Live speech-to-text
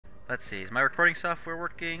Let's see. Is my recording software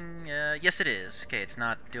working? Yes, it is. Okay, it's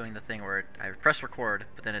not doing the thing where I press record,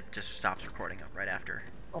 but then it just stops recording right after.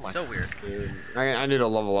 Oh my. So weird. I need to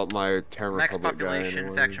level up my Terran Max Republic guy population,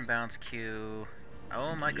 anyways. faction balance queue.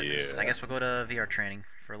 Oh my goodness. Yeah. I guess we'll go to VR training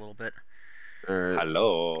for a little bit. Alright.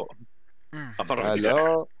 Hello. Mm. I thought it was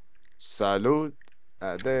Hello. Salute.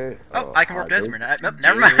 Oh, I can warp to Ezimir now. Nope,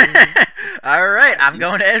 never mind. Alright, I'm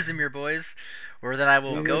going to Ezimir, boys. Where then I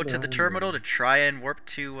will go to the terminal to try and warp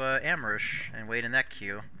to Amrish and wait in that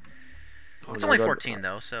queue. It's only 14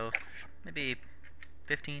 though, so maybe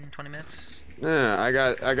 15, 20 minutes. Yeah, I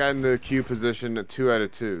got in the queue position at 2 out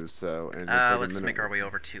of 2, so and it's like let's a minute. make our way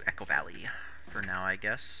over to Echo Valley for now, I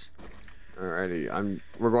guess. Alrighty,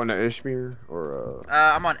 we're going to Ishmir or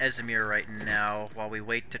I'm on Ezimir right now while we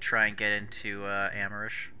wait to try and get into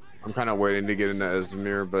Amrish. I'm kind of waiting to get into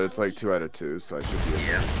Izmir, but it's like 2 out of 2, so I should be in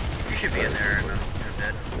there. You should be in there in a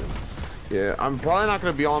bit. Yeah, I'm probably not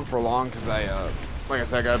gonna be on for long because like I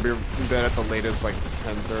said, I gotta be in bed at the latest like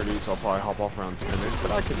 10:30, so I'll probably hop off around 10ish,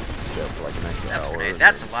 but I can stay up for like an extra hour. Great.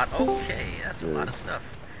 That's a lot. Okay, that's a lot of stuff.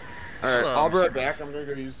 Alright, Hello, I'll be right back. I'm gonna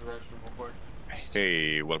go use the restroom real quick.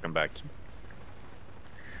 Hey, welcome back.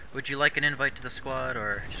 Would you like an invite to the squad,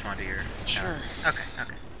 or just want to do your... Sure. Okay,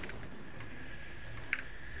 okay.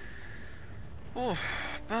 Oh,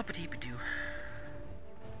 ba-ba-dee-ba-doo.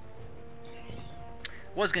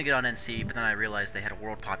 Was gonna get on NC, but then I realized they had a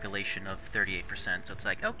world population of 38%, so it's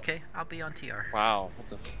like, okay, I'll be on TR. Wow, what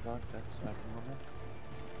the fuck? That's abnormal.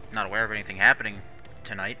 Not aware of anything happening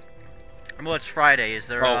tonight. Well, it's Friday. Is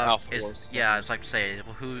there? Alpha Wars. Yeah, I was like to say,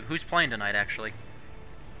 well, who's playing tonight actually?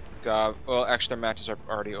 Well, actually, their matches are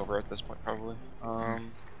already over at this point, probably.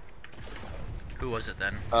 Who was it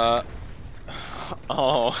then? Oh.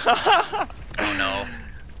 Oh no.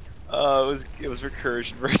 It was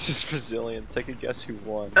Recursion versus Brazilians. Take a guess who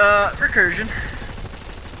won. Recursion.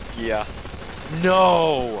 Yeah.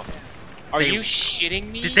 No. Are They- you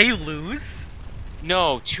shitting me? Did they lose?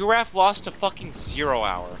 No, 2RAF lost to fucking 0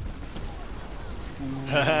 Hour.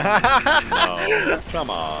 No. Come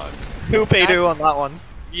on. Who paid who on that one?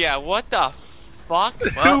 Yeah, what the fuck?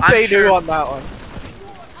 Well, Who I'm paid sure, who on that one?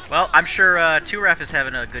 Well, I'm sure 2RAF is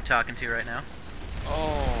having a good talking to right now.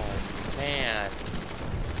 Oh man.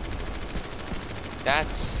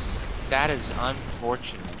 That is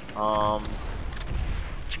unfortunate. Chink,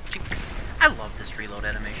 chink. I love this reload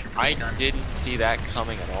animation for I this gun. didn't see that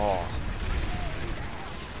coming at all.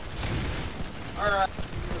 Alright.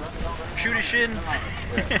 Shoot his shins.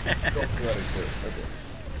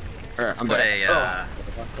 Alright, I'm Put back. a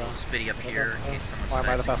spitty up here in case someone Why am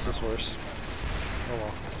I the says- fastest horse? Oh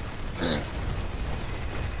well.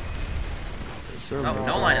 Oh,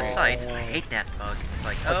 no line of sight. I hate that bug. It's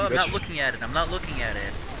like, oh, I'm not looking at it. I'm not looking at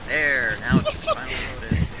it. There, now it's finally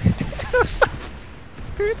loaded.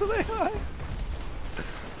 Who do they have?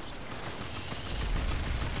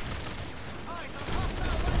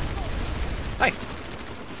 Hi.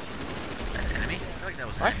 An enemy? I feel like that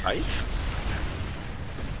was an Hi. enemy.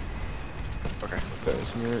 To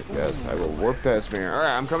Ishmir? Yes, I will warp to Ishmir.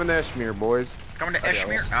 Alright, I'm coming to Ishmir, boys. Coming to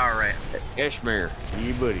Eshmir? Alright. Ishmir,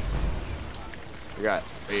 you buddy. We got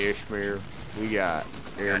Ishmir. We got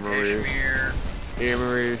Amarish. Eshmir.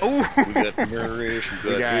 Amarish. Ooh! We got Mirish,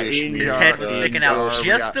 We got His Injar. head was sticking out Injar.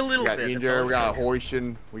 just a little We got bit, that's Injar. all We got I'm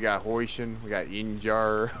saying. Hoishin. We got Hoishin. We got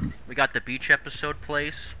Injar. We got the beach episode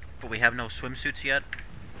place, but we have no swimsuits yet.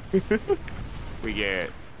 We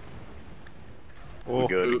get Oh.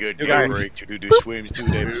 good You guys- break to do swims to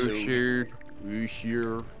the episode.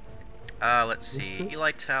 Ushir. Let's see.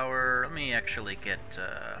 Eli Tower. Let me actually get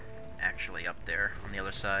actually up there on the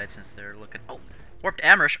other side since they're looking. Oh, warped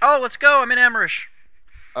Amrish. Oh, let's go. I'm in Amrish.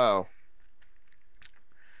 Oh.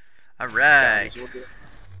 All right.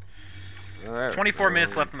 Alright. 24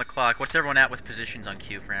 minutes left on the clock. What's everyone at with positions on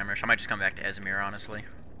queue for Amrish? I might just come back to Ezimir, honestly.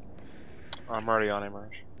 I'm already on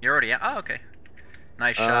Mirish. You're already at. Oh, okay.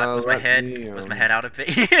 Nice shot. Was my let head me, was my head out of it?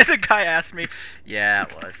 The guy asked me. Yeah,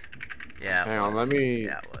 it was. Yeah. It Hang on, was. let me.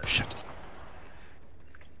 Yeah, it was. Shit.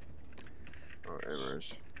 Oh,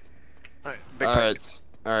 Amarish. Alright, big Alright,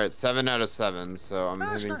 alright, 7 out of 7, so I'm Oh,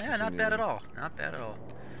 it's hitting not, yeah, not bad at all. Not bad at all.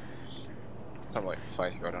 It's not like a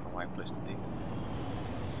fight here. I don't know why I placed the beacon.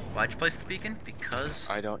 Why'd you place the beacon? Because.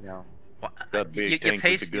 I don't know. Well, That big you tank with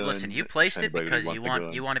placed, the listen, guns, you placed if it anybody because would you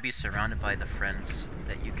want the want gun. to be surrounded by the friends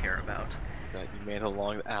that you care about. That you made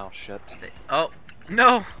along. Ow, shit. Oh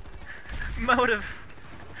no, motive.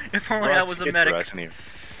 If only I was a medic.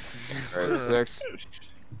 Alright, 6.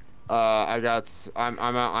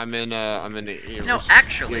 I'm in the. No,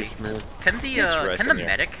 actually, Ishmir. can the Interesting, yeah.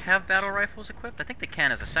 medic have battle rifles equipped? I think they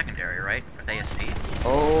can as a secondary, right? With ASP.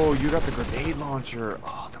 Oh, you got the grenade launcher.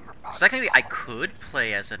 Oh, them are technically, I could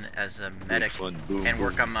play as a medic fun, boom, and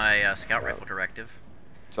work boom. on my scout rifle directive.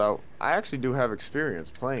 So I actually do have experience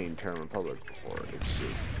playing Terran Republic before. It's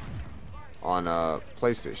just on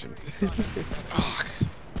PlayStation.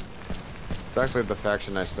 It's actually the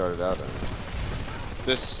faction I started out in.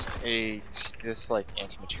 This like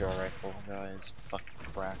anti-material rifle guy is fucking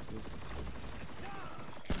crappy.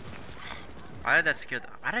 Why did that scare the...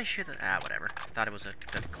 Why did I shoot that? Ah, whatever. Thought it was a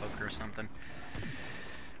cloaker or something.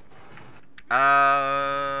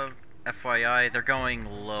 FYI, they're going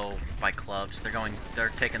low by clubs.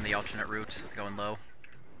 They're taking the alternate route, going low.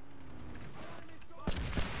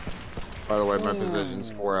 By the way, my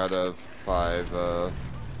position's 4 out of 5,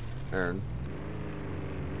 Aaron.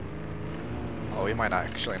 Oh, we might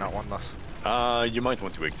actually not want this. You might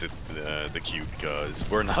want to exit the queue because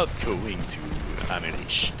we're not going to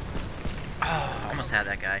Ammunish. Oh, almost had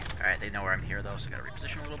that guy. Alright, they know where I'm here though, so I gotta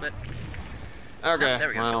reposition a little bit. Okay, Oh, there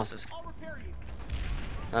we go. well, Assist.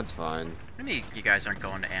 that's fine. Maybe you guys aren't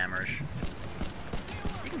going to Amrish.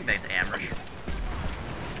 You can be back to Amrish.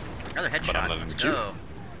 Another But I'm headshot. not in Let's the queue. go.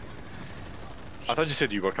 I thought you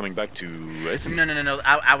said you were coming back to Esmir. No.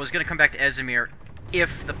 I was gonna come back to Ezimir if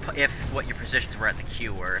what your positions were at the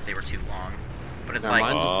queue were, if they were too long. But it's No, like,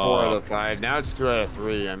 mine's just 4 out of 5. Now it's 2 out of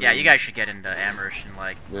 3. I mean, yeah, you guys should get into Amrish in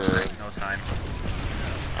like Yeah. no time.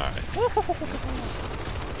 Alright.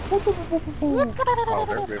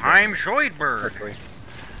 Oh, they're I'm Zoidberg. quickly.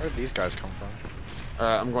 Where did these guys come from?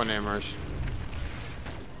 I'm going to Amherst.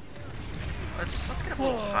 Let's get up a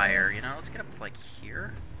little higher, you know. Let's get up like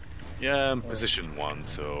here. Yeah, I'm position 1,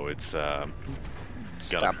 so it's gotta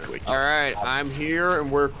Stop. be quick. Alright, I'm here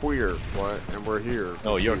and we're queer. What? And we're here.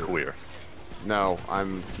 No, you're Here. queer. No,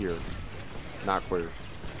 I'm here. Not queer.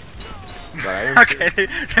 But I am queer. Okay,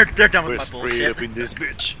 they're done We're with my straight bullshit. up in this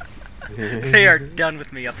bitch. They are done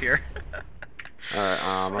with me up here. Alright,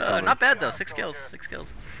 I'm coming. Not bad though. 6 kills. 6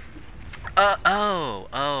 kills.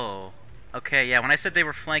 Oh. Okay, yeah. When I said they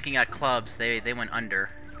were flanking at clubs, they went under.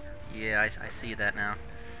 Yeah, I see that now.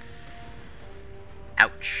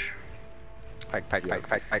 Ouch. Pike.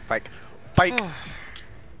 Pike!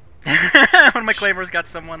 One of my claymores got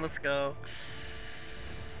someone. Let's go.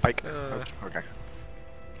 Pike. Okay.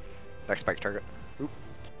 Next spike target. Oop.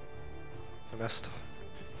 I missed.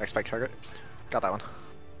 Next spike target. Got that one.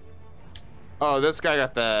 Oh, this guy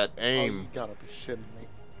got that Oh, aim. you gotta be shitting me.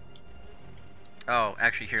 Oh,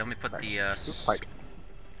 actually, here. Let me put Next. the Oop, Pike.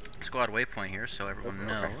 squad waypoint here so everyone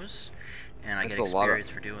Okay. knows, and I That's get a lot of- experience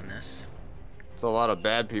for doing this. It's a lot of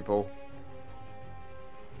bad people.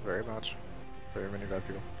 Very much. Very many bad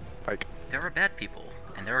people. Pike. There are bad people,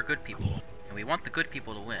 and there are good people, and we want the good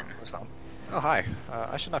people to win. What's that one? Oh, hi.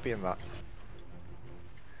 I should not be in that.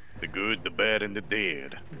 The good, the bad, and the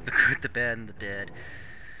dead. The good, the bad, and the dead.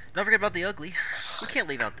 Don't forget about the ugly. We can't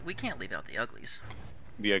leave out the uglies.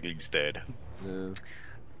 The ugly's dead. Yeah.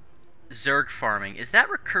 Zerg farming, is that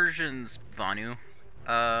Recursion's Vanu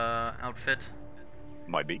outfit?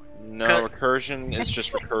 Might be. No, recursion is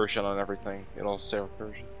just recursion on everything. It'll say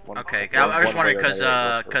recursion. Okay, one I was just wondering way or because another,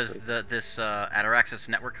 it'll work perfectly. this Ataraxis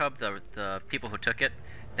Network Hub, the people who took it,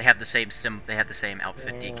 they have the same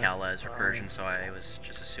outfit decal as Recursion, so I was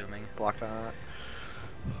just assuming. Block that.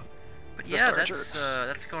 But Mr. yeah, Archer.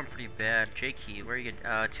 that's going pretty bad. J-Key, where you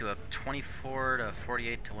get to a 24 to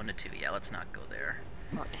 48 to 1 to 2. Yeah, let's not go there.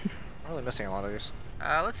 I'm really missing a lot of these.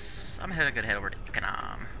 I'm gonna head over to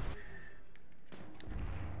Econom.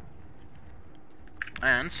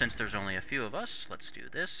 And since there's only a few of us, let's do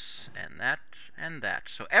this, and that, and that.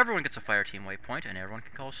 So everyone gets a fire team waypoint, and everyone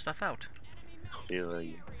can call stuff out.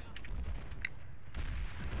 Really?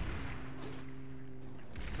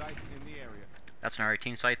 That's an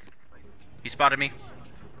R18 scythe. He spotted me.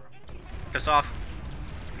 Piss off.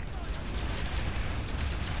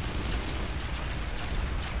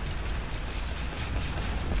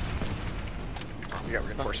 We got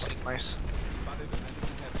reinforcements. Nice.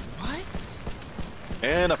 What?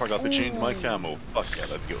 And I forgot to change my camo. Fuck yeah,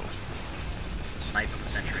 let's go. Snipe of the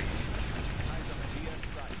century.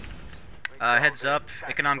 Heads up,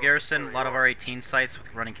 Econom Garrison, a lot of R18 sites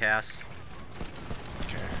with running casts.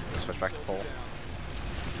 Okay, let's switch back to pole.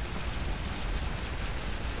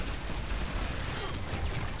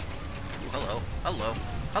 Ooh, hello.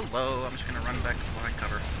 I'm just gonna run back to behind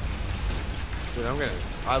cover. Dude,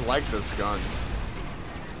 I like this gun.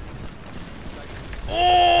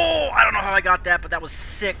 Oh, I don't know how I got that, but that was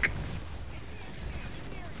sick.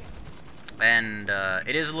 And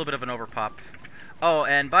it is a little bit of an overpop. Oh,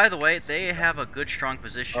 and by the way, they have a good strong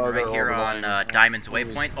position Oh, right they're here on overlying. Diamond's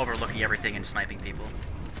waypoint, overlooking everything and sniping people.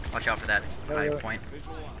 Watch out for that high point.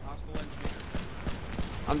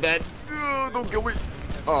 I'm dead. Ugh, don't kill me.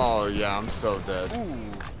 Oh yeah, I'm so dead.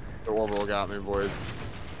 Ooh. The orbital got me, boys.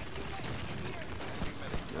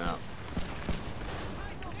 Yeah.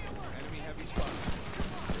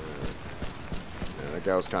 Yeah, that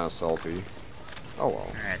guy was kind of salty. Oh well.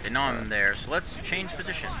 Alright, they know I'm there, so let's change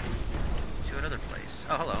position to another place.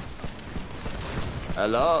 Oh, hello.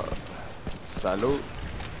 Hello. Salute.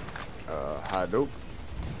 Hadoop.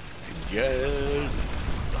 Yeah.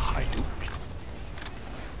 Hadoop.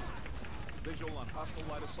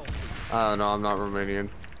 I don't know, I'm not Romanian.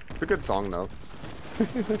 It's a good song though.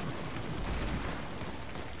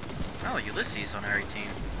 Oh, Ulysses on R18.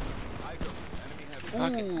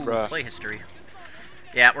 Ooh, Bruh. play history.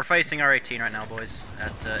 Yeah, we're facing R18 right now, boys,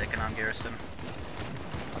 at Econom Garrison.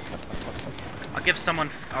 I'll give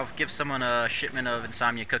someone a shipment of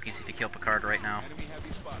Insomnia cookies if you kill Picard right now.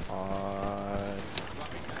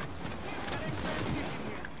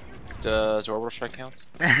 Does orbital strike count?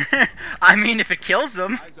 I mean, if it kills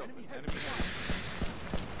him.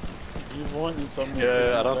 You've won some.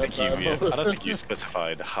 Yeah, I don't think you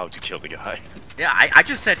specified how to kill the guy. Yeah, I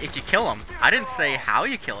just said if you kill him. I didn't say how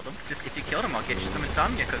you killed him. Just if you killed him, I'll get you some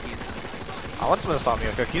Insomnia cookies. I want some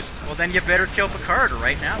insomnia cookies. Well, then you better kill Picard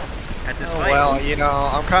right now at this fight. Well, you know,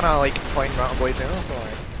 I'm kind of like playing Mountain Blade now, so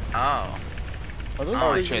like... Oh.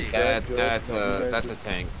 Oh shit, that's a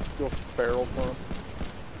tank. Go feral for him.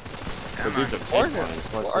 Come These on. are tank lines.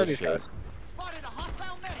 What's are this these shit? guys?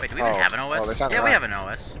 Wait, do we even have an OS? they sound Yeah, we right. have an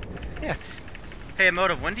OS. Yeah. Hey,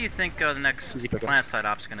 Emotive, when do you think the next Easy pickings. Planetside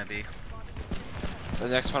op's gonna be? The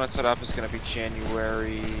next one that's set up is going to be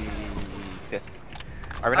January 5th.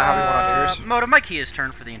 Are we not having one on New Year's? Motive, my key is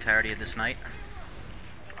turned for the entirety of this night.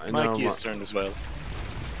 I know. Mikey is turned as well.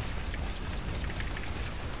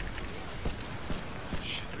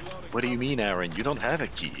 What do you mean, Aaron? You don't have a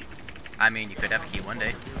key. I mean, you could have a key one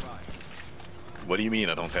day. What do you mean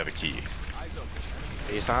I don't have a key?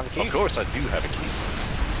 You still have a key? Of course I do have a key.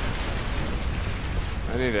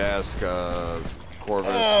 I need to ask Corvus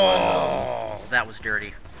when Oh, that was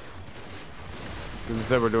dirty. they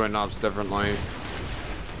said we're doing knobs differently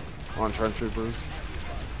on trench troopers.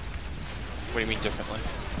 What do you mean differently?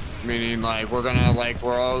 Meaning like we're gonna like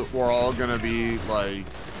we're all gonna be like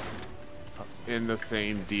in the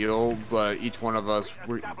same deal, but each one of us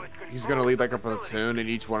he's gonna lead like a platoon, and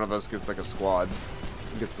each one of us gets like a squad.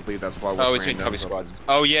 He gets to lead. That's why we're Oh, he's doing random. Cubby squads.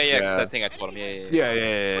 Oh, yeah, yeah, 'cause Yeah. that thing I told him. Yeah.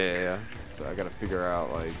 Yeah. So I gotta figure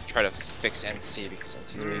out like. Try to fix NC because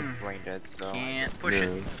NC's being brain dead. So. Can't push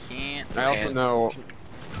it. Can't. I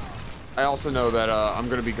also know that I'm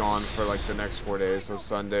gonna be gone for like the next 4 days. So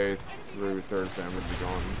Sunday through Thursday, I'm gonna be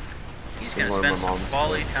gone. He's Seeing gonna one of spend my some mom's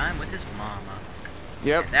quality place. time with his mama.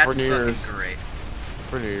 Yep, That's for New fucking Year's. great.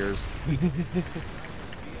 For New Year's.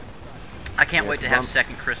 I can't Yeah, wait to have Mom-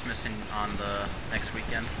 second Christmas on the next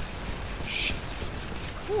weekend. Shit.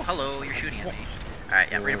 Ooh, hello, you're shooting at me. Alright,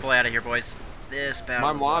 yeah, we're gonna pull out of here, boys. This battle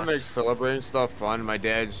My is mom lost. makes celebrating stuff fun. My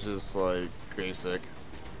dad's just like basic.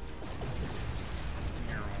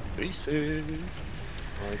 Basic.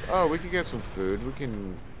 Like, oh, we can get some food. We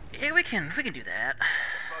can. Yeah, we can do that.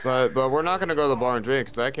 But we're not gonna go to the bar and drink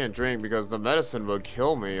because I can't drink because the medicine will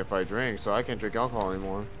kill me if I drink. So I can't drink alcohol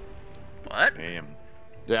anymore. What? Damn.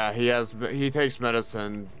 Yeah, he takes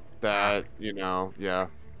medicine that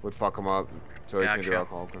would fuck him up. So he can't do Gotcha.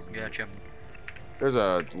 alcohol. Gotcha. There's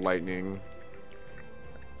a lightning.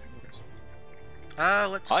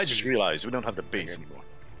 Let's I just see. realized we don't have the base anymore.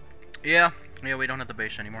 Yeah, we don't have the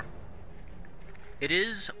base anymore. It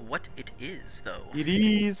is what it is, though. It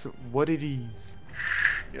is what it is.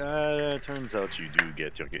 Yeah, it turns out you do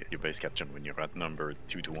get your base captured when you're at number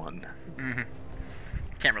 2 to 1. Mm-hmm.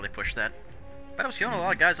 Can't really push that. But I was killing a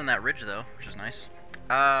lot of guys on that ridge, though, which is nice.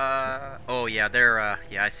 Oh yeah, they're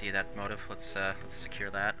yeah, I see that motive. Let's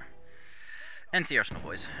secure that. NC Arsenal,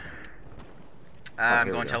 boys. I'm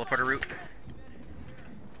here we going go. teleporter route.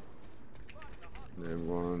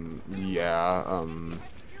 Yeah.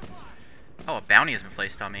 Oh, a bounty has been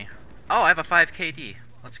placed on me. Oh, I have a 5 KD.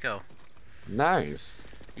 Let's go. Nice.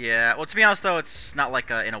 Yeah, well, to be honest, though, it's not like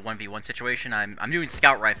in a 1v1 situation. I'm doing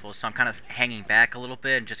scout rifles, so I'm kind of hanging back a little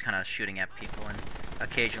bit and just kind of shooting at people and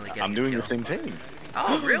occasionally getting I'm a doing kill. the same thing.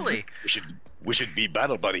 Oh, really? We should be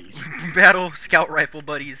battle buddies. Battle scout rifle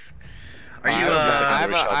buddies. Are you, I have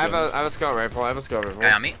a scout rifle. I have a scout rifle.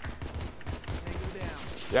 guy on me?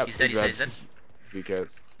 Yep. He's dead, he's dead.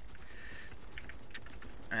 Because.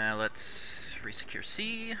 Let's resecure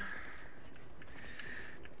C.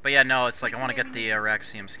 But yeah, no, it's like I want to get the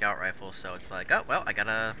Raxium scout rifle, so it's like, oh, well, I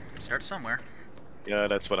gotta start somewhere. Yeah,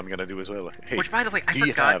 that's what I'm gonna do as well. Hey, Which, by the way, I do you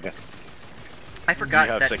forgot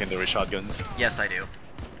have that... secondary shotguns? Yes, I do.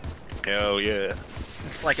 Hell yeah.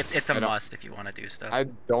 It's like it's a must if you want to do stuff. I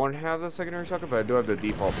don't have the secondary shotgun, but I do have the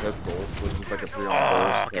default pistol, which is like a 3 on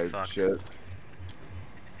burst get type fucked. shit.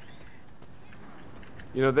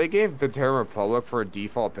 You know, they gave the Terran Republic for a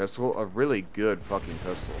default pistol a really good fucking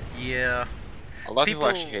pistol. Yeah. A lot of people People-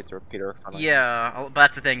 actually hate the repeater. Yeah, but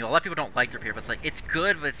that's the thing. A lot of people don't like the repeater, but it's like it's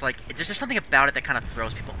good, but it's like there's just something about it that kind of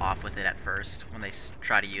throws people off with it at first when they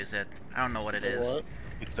try to use it. I don't know what it is. What?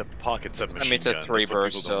 It's a pocket submachine I mean, it's a gun, 3 that's what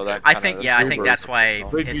burst, people so don't that. get. I think yeah, I think that's why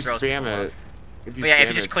But if it you throws spam people it, off. if you But yeah, if spam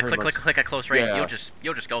you just it, click, pretty click, click, much- click at close range, Yeah.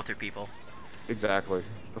 you'll just go through people. Exactly.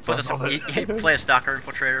 That's Put what I this, thought. you play a stalker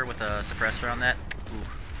infiltrator with a suppressor on that.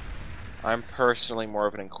 Ooh. I'm personally more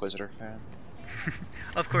of an Inquisitor fan.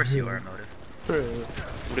 Of course you are, Motive.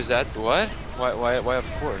 What is that? What? Why of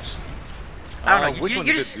course? I don't know. Which You, one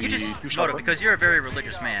you is just, it? you The just two-shot Motive, one? because you're a very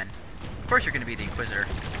religious man. Of course you're going to be the Inquisitor.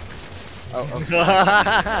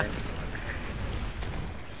 Oh,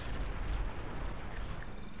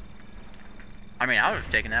 I mean, I would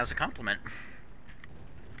have taken that as a compliment.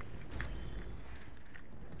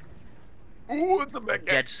 Ooh, it's a big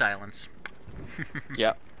guy. Dead silence.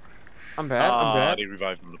 yeah. I'm bad. I'm bad. They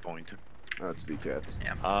revived from the point. Oh, it's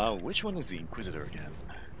VCats. Which one is the Inquisitor again?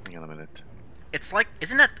 Hang on a minute. It's like,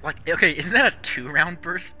 isn't that like, okay, isn't that a 2-round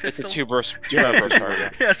burst It's pistol? a 2 burst. Yeah, burst it's-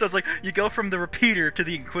 target. Yeah, so it's like you go from the repeater to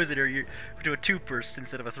the Inquisitor, you to a 2 burst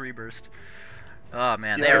instead of a 3 burst. Oh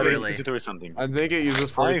man, Yeah, they are the really. Inquisitor is something. I think it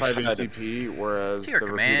uses 45 I've had- ACP, whereas To your the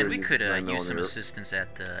command, repeater we uses could 9 use some millimeter. assistance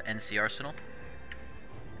at the NC Arsenal.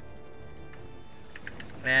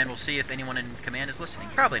 And we'll see if anyone in command is listening.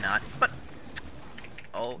 Probably not, but...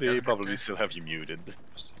 Oh, They doesn't probably matter. still have you muted.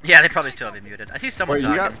 Yeah, they probably still have it muted. I see someone Wait,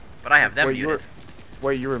 you talking, got- but I have them Wait, you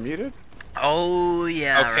muted. were muted? Oh,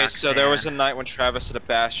 yeah, Okay, so there was a Roxanne. night when Travis did a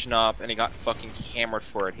Bastion up and he got fucking hammered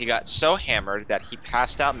for it. He got so hammered that he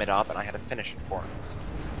passed out mid-op and I had to finish it for him.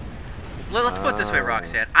 Let's put it this way, Oh.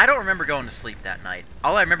 Roxanne. I don't remember going to sleep that night.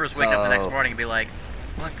 All I remember is waking up the next Oh. morning and be like,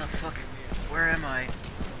 what the fuck? Where am I?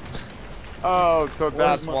 Oh, so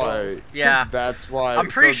that's is my why. Yeah. That's why. I'm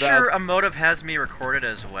pretty so sure that's- a motive has me recorded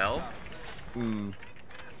as well. Hmm.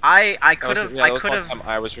 I could have, Yeah, I that was could one have. time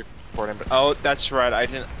I was recording, but oh, that's right. I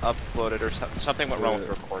didn't upload it or something went wrong with the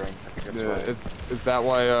recording. I think that's Yeah, why. is that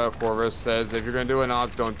why Corvus says if you're gonna do an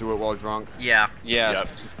op, don't do it while drunk? Yeah, Yeah.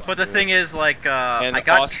 but the thing is, like, And I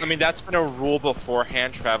got. also, I mean, that's been a rule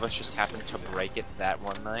beforehand. Travis just happened to break it that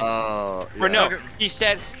one night. Oh. Or no, Okay. he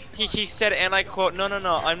said, and I quote, no,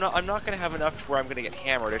 I'm not gonna have enough to where I'm gonna get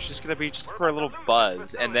hammered. It's just gonna be just for a little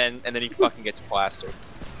buzz, and then he fucking gets plastered.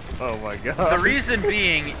 Oh my The god. reason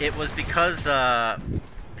being, it was because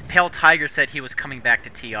Pale Tiger said he was coming back to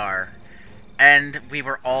TR, and we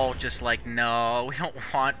were all just like, no, we don't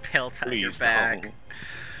want Pale Tiger Please back. don't.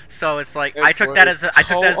 So it's like It's I took that as I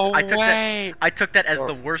took that as, Go I took that away. I took that as Or-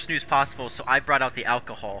 the worst news possible. So I brought out the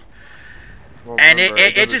alcohol, Well, and remember,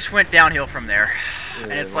 it doesn't- just went downhill from there.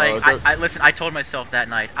 And Yeah, it's well, like it does- I listen. I told myself that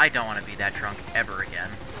night I don't want to be that drunk ever again.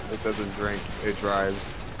 It doesn't drink, it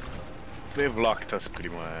drives. They've locked us pretty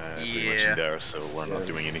much Yeah. in there, so we're not Yeah.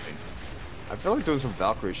 doing anything. I feel like doing some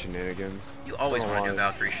Valkyrie shenanigans. You always Oh, want to do I-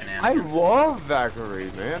 Valkyrie I shenanigans. love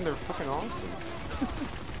Valkyrie, man. They're fucking awesome.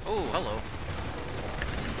 Oh, hello.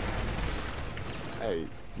 Hey,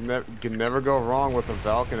 can never go wrong with a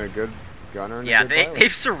Valk and a good gunner and Yeah, a good pilot.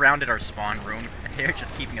 they've surrounded our spawn room, and they're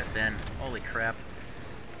just keeping us in. Holy crap.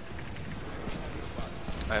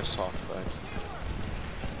 I have soft fights.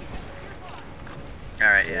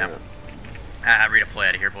 Alright, yeah. Read a play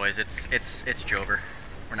out of here, boys. It's Jover.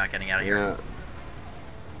 We're not getting out of here. Yeah.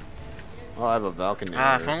 Oh, I have a Valk in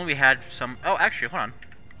If only we had some... Oh, actually, hold on.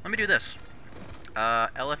 Let me do this.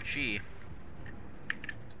 LFG.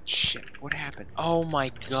 Shit, what happened? Oh my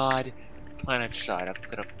god. Planetside, I'm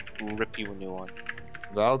gonna rip you a new one.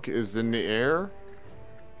 Valk is in the air.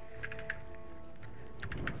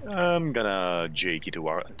 I'm gonna Jakey to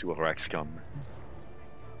our XCOM.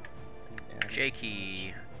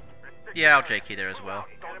 Jakey. Yeah, I'll Jakey there as well.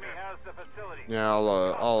 Yeah,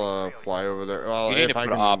 I'll fly over there. Well, You need if to I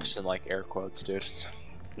put can, ops in like air quotes, dude.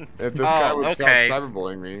 if this guy Oh, would okay. stop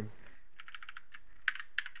cyberbullying me.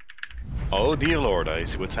 Oh dear lord, I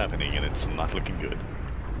see what's happening and it's not looking good.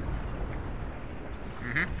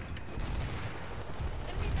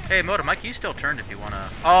 Hey, Moto, Mike, you still turned if you wanna...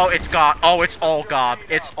 Oh, it's Gob. Oh, it's all Gob.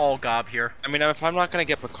 It's all Gob here. I mean, if I'm not gonna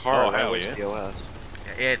get Picard, Oh, I hell always yeah. POS.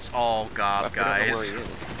 It's all Gob, I don't know guys. where he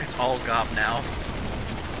is. It's all Gob now.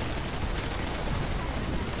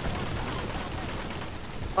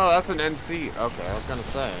 Oh, that's an NC. Okay, I was gonna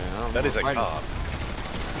say. I don't That know is a if I- cop.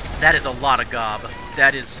 That is a lot of Gob.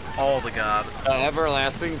 That is all the Gob.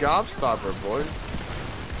 Everlasting Gobstopper, boys.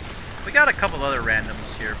 We got a couple other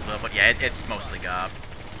randoms here, but yeah, it's mostly Gob.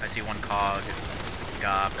 I see one cog.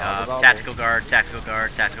 Gob, Gobble, gob. Tactical guard, tactical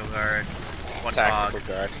guard, tactical guard. One Tactical cog.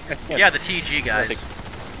 guard. Yeah, the TG guys.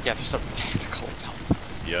 Yeah, there's some tactical about them.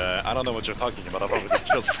 Yeah, I don't know what you're talking about. I've already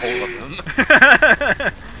killed 4 of them.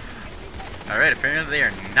 Alright, apparently they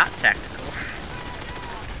are not tactical.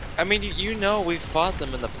 I mean, you know, we've fought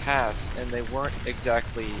them in the past, and they weren't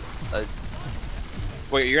exactly a.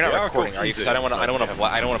 Wait, you're not They are recording, are you? Because I don't want to. I don't want to.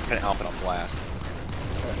 cohesive. I don't want to put an Alpha on blast.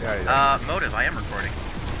 Yeah. Motive, I am recording.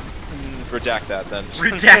 Redact that then.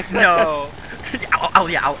 Redact, no! Oh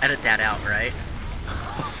yeah, I'll edit that out, right?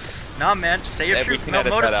 Nah, man, just say your Yeah, we truth. can No,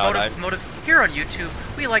 edit motive, that out, motive. Here on YouTube,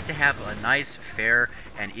 we like to have a nice, fair,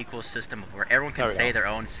 and equal system where everyone can There we say go. their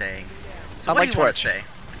own saying. So Unlike what do you Twitch.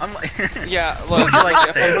 want to say? Yeah, What look. would you like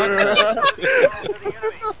to say?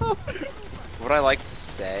 What I like to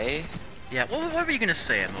say? Yeah, what were you gonna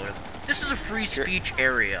say, Motive? This is a free speech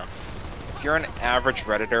area. If you're an average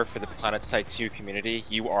Redditor for the Planetside 2 community,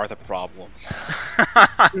 you are the problem.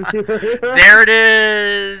 There it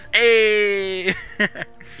is! Hey!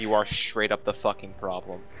 You are straight up the fucking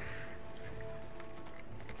problem.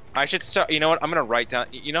 I should start. You know what? I'm gonna write down.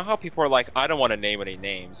 You know how people are like, I don't want to name any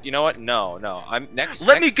names. You know what? No. I'm next.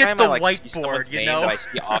 Let me next get time the I, like, see someone's whiteboard, you name know? That I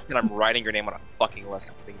see often. I'm writing your name on a fucking list.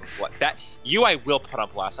 I'm thinking, what? That you, I will put on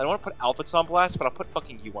blast. I don't want to put Alphix on blast, but I'll put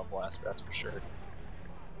fucking you on blast. That's for sure.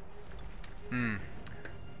 Hmm.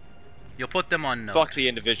 You'll put them on note. Fuck the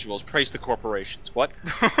individuals. Praise the corporations. What?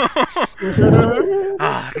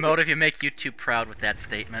 Ah, Motive, you make YouTube proud with that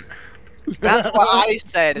statement. That's what I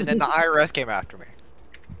said, and then the IRS came after me.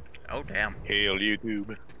 Oh, damn. Hail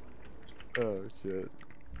YouTube. Oh shit.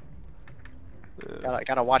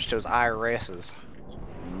 Gotta watch those IRSs.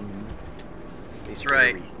 That's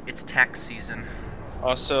right. It's tax season.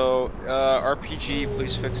 Also, RPG,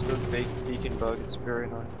 please fix the beacon bug. It's very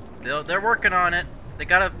annoying. They're working on it. They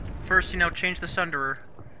gotta first, change the Sunderer.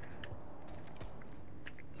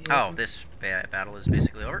 Oh, this battle is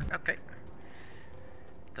basically over. Okay.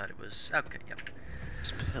 Thought it was. Okay, yep.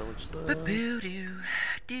 Ba-boo-doo.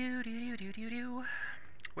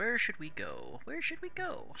 Where should we go? Where should we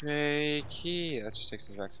go? J key. That just takes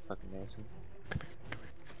us back to fucking Masons.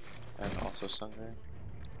 And also Sungray.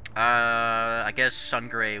 I guess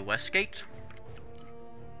Sungray Westgate.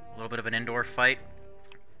 A little bit of an indoor fight.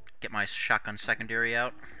 Get my shotgun secondary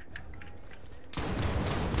out.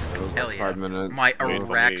 Hell yeah. 5 minutes. My Wait,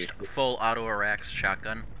 Araxed, full auto Araxed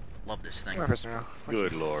shotgun. Love this thing.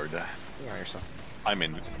 Good lord. I'm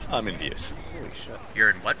envious. Holy shit.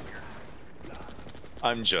 You're in what?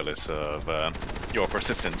 I'm jealous of your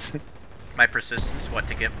persistence. My persistence, what,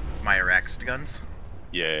 to get my Araxed guns?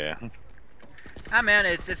 Yeah. Ah man,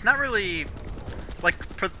 it's not really like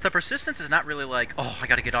the persistence is not really like, oh, I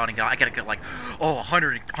gotta get on and I gotta get like, oh,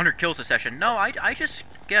 100 kills a session. No, I just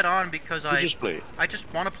get on because You just play. I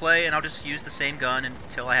just want to play, and I'll just use the same gun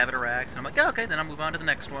until I have it Araxed, and I'm like, yeah, okay, then I'll move on to the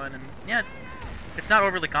next one, and yeah, it's not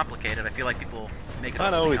overly complicated. I feel like people make it. I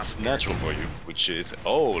know overly it's complicated. natural for you, which is,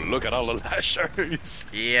 oh, look at all the lashers.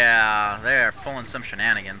 Yeah, they're pulling some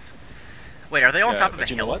shenanigans. Wait, are they on top of a but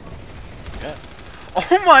you know hill? what? Yeah.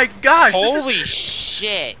 Oh my gosh! this is- Holy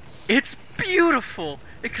shit! It's beautiful.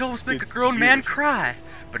 It could almost make It's a grown man beautiful. cry,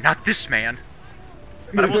 but not this man.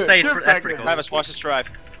 But I will say that's pretty cool. Travis, watch this drive.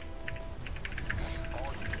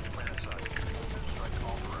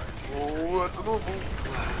 Oh, that's a move.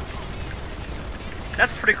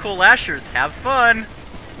 That's pretty cool, lashers. Have fun.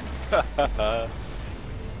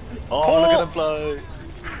 Oh, look at them fly.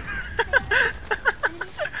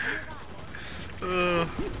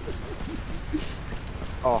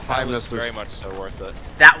 Oh, hi, That was Mr. very much so worth it.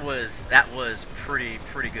 that was pretty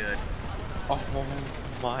good. Oh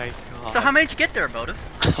my god. So how many did you get there, Motive?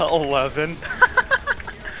 11.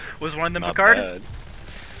 Was one of them Not Picard? bad.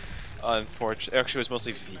 Unfortunately, actually, it was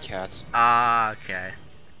mostly V-cats. Ah, okay.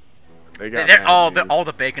 They got All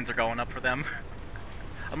the bacons are going up for them.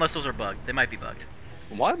 Unless those are bugged. They might be bugged.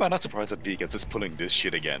 Why am I not surprised that Vegans is pulling this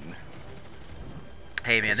shit again?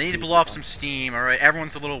 Hey man, they need to blow off some steam, alright?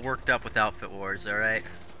 Everyone's a little worked up with Outfit Wars, alright?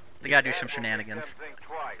 They gotta do some shenanigans.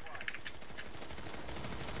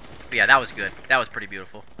 But yeah, that was good. That was pretty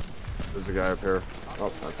beautiful. There's a guy up here.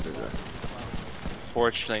 Oh, that's the guy.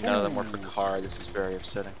 Fortunately, none of them were for car. This is very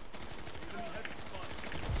upsetting.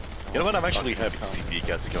 You know what? I'm actually happy to see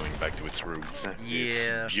Vegans going back to its roots. Yeah.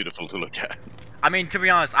 It's beautiful to look at. I mean, to be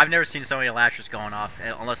honest, I've never seen so many lashers going off,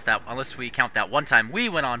 unless we count that one time we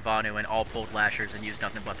went on Vanu and all pulled lashers and used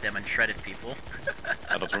nothing but them and shredded people.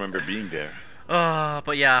 I don't remember being there.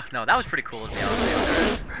 But yeah, no, that was pretty cool to be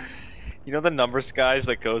honest. You know the numbers guys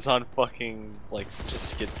that goes on fucking, like,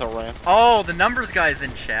 just schizo rants? Oh, the numbers guy's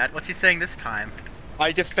in chat. What's he saying this time?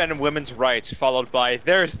 I defend women's rights, followed by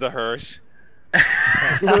there's the hearse.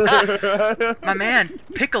 My man,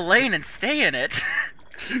 pick a lane and stay in it.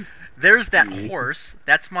 There's that horse.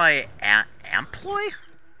 That's my employ?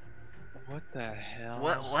 What the hell?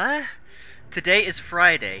 What? Today is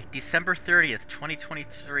Friday, December 30th,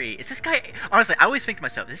 2023. Is this guy... Honestly, I always think to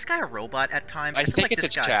myself, is this guy a robot at times? I feel think like it's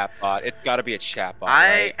this a guy... chatbot. It's gotta be a chatbot, I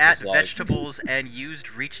right? ate It's like- vegetables and used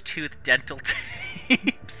reach tooth dental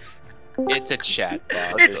tapes. It's a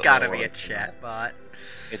chatbot. It's gotta Lord. be a chatbot.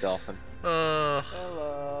 Hey, Dolphin.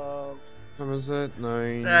 Hello. Time is it?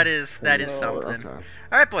 9. That is something. Okay.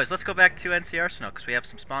 Alright, boys, let's go back to NC Arsenal, because we have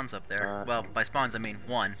some spawns up there. Alright. Well, by spawns, I mean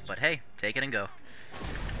one. But hey, take it and go.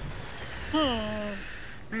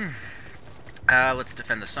 Let's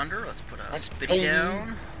defend the Sunder. Let's put a Spitty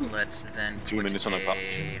down. Let's then 2 put minutes on the clock.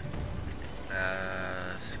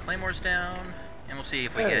 Claymores down. And we'll see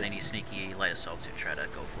if we get any sneaky light assaults who try to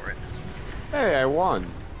go for it. Hey, I won.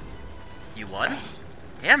 You won?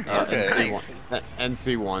 Damn, dude. Okay. NC1.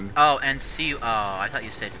 NC1. Oh, NC. Oh, I thought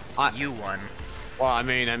you said I- you won. Well, I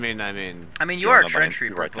mean, I mean, you You're are a on my trench NC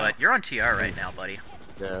reaper, right but now. you're on TR right now, buddy.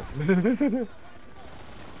 yeah.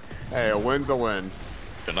 Hey, a win's a win.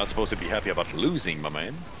 You're not supposed to be happy about losing, my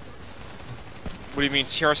man. What do you mean?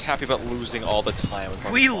 TR's happy about losing all the time. It's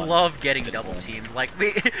not We fun. love getting double teamed. Like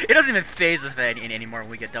it doesn't even phase us anymore when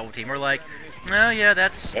we get double teamed. We're like, oh yeah,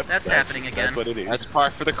 that's Yep, happening again. That's what it is. That's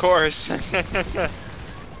par for the course. It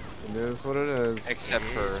is what it is. Except It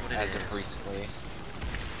for is what it as is. of recently.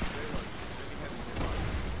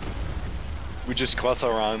 We just close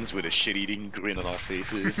our arms with a shit-eating grin on our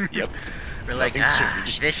faces. Yep. We're like, Nothing's ah,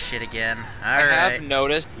 changed. this shit again. I Alright. have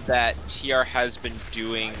noticed that TR has been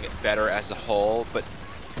doing better as a whole, but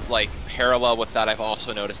like parallel with that, I've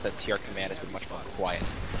also noticed that TR command has been much more quiet.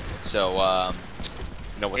 So,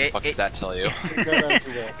 you know what the fuck does that tell you?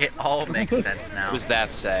 It all makes sense now. What does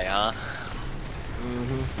that say, huh?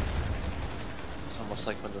 Mm-hmm. It's almost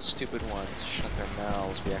like when the stupid ones shut their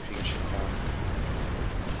mouths, we actually get shut down.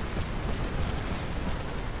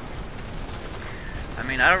 I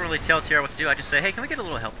mean, I don't really tell TR what to do. I just say, hey, can we get a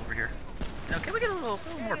little help over here? You know, can we get a little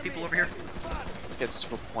more people over here? It gets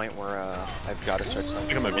to a point where I've got to start I something.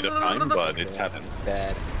 think it might be the time, but it's happened.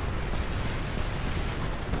 Bad.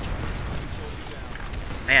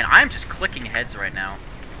 Man, I'm just clicking heads right now.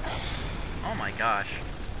 Oh my gosh.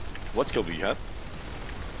 What skill do you have?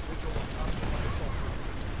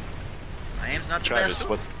 My aim's not the Travis,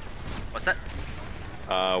 best. What's that?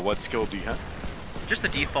 what skill do you have? Just the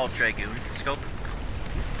default Dragoon scope.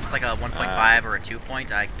 It's like a 1.5 or a 2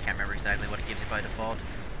 point. I can't remember exactly what it gives you by default.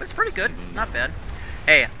 But it's pretty good. Not bad.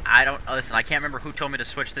 Hey, listen, I can't remember who told me to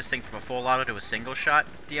switch this thing from a full auto to a single shot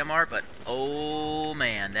DMR, but oh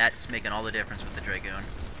man, that's making all the difference with the Dragoon.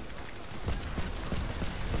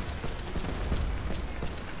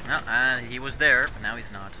 No, he was there, but now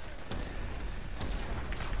he's not.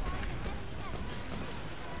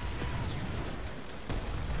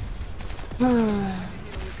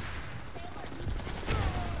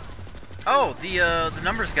 Oh, the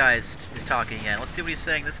numbers guy is talking again. Let's see what he's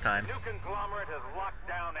saying this time.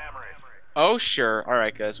 Oh, sure.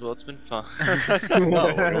 Alright, guys. Well, it's been fun. No,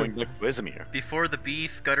 we're going back to Izmir. Before the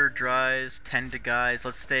beef gutter dries, tend to guys.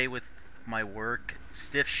 Let's stay with my work.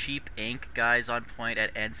 Stiff sheep ink guys on point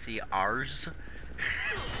at NCRs.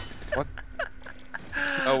 What?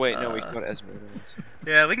 Oh, wait. No, we can go to Esmeralda.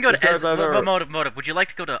 Yeah, we can go to Besides other- Motive. Would you like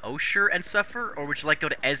to go to Osher and suffer, or would you like to go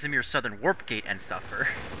to Ezimir Southern Warpgate and suffer?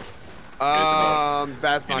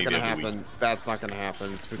 That's not Any gonna day of the happen. That's not gonna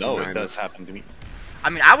happen. It's 59. No, it does happen to me. I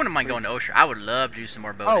mean, I wouldn't mind going to Osher. I would love to do some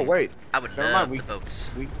more boating. Oh wait, I would never love mind, the boats.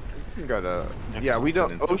 we can go to. Yeah, we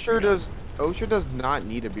don't. Osher does not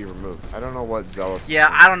need to be removed. I don't know what Zealous. Yeah,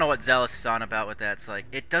 I don't know what Zealous is on about with that. It's like,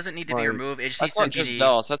 it doesn't need to be Like, removed. It just That's needs not to just be...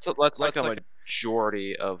 Zealous. That's like a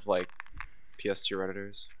majority of, like, PS2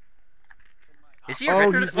 Redditors. Is he a Oh,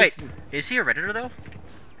 Redditor? he's Wait, listening. is he a Redditor though?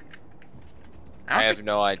 I don't have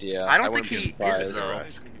no idea. I don't wouldn't think be he surprised. is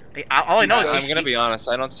though. All I know is I'm gonna be honest.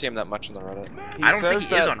 I don't see him that much on the Reddit. I don't think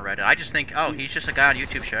he is on Reddit. I just think, oh, he's just a guy on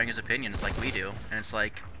YouTube sharing his opinions like we do, and it's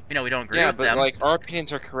like, you know, we don't agree Yeah, with but them. like our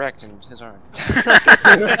opinions are correct and his aren't.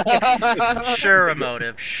 Sure,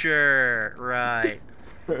 Emotive. Sure, right.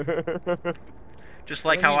 Just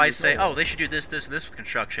like how I say, oh, they should do this, this, and this with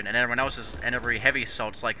construction, and everyone else is, and every heavy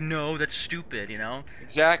assault's like, no, that's stupid, you know?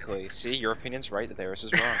 Exactly. See, your opinion's right. Theirs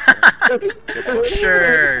is wrong. So.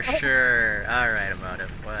 Sure. All right,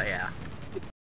 Emotive. Well, yeah.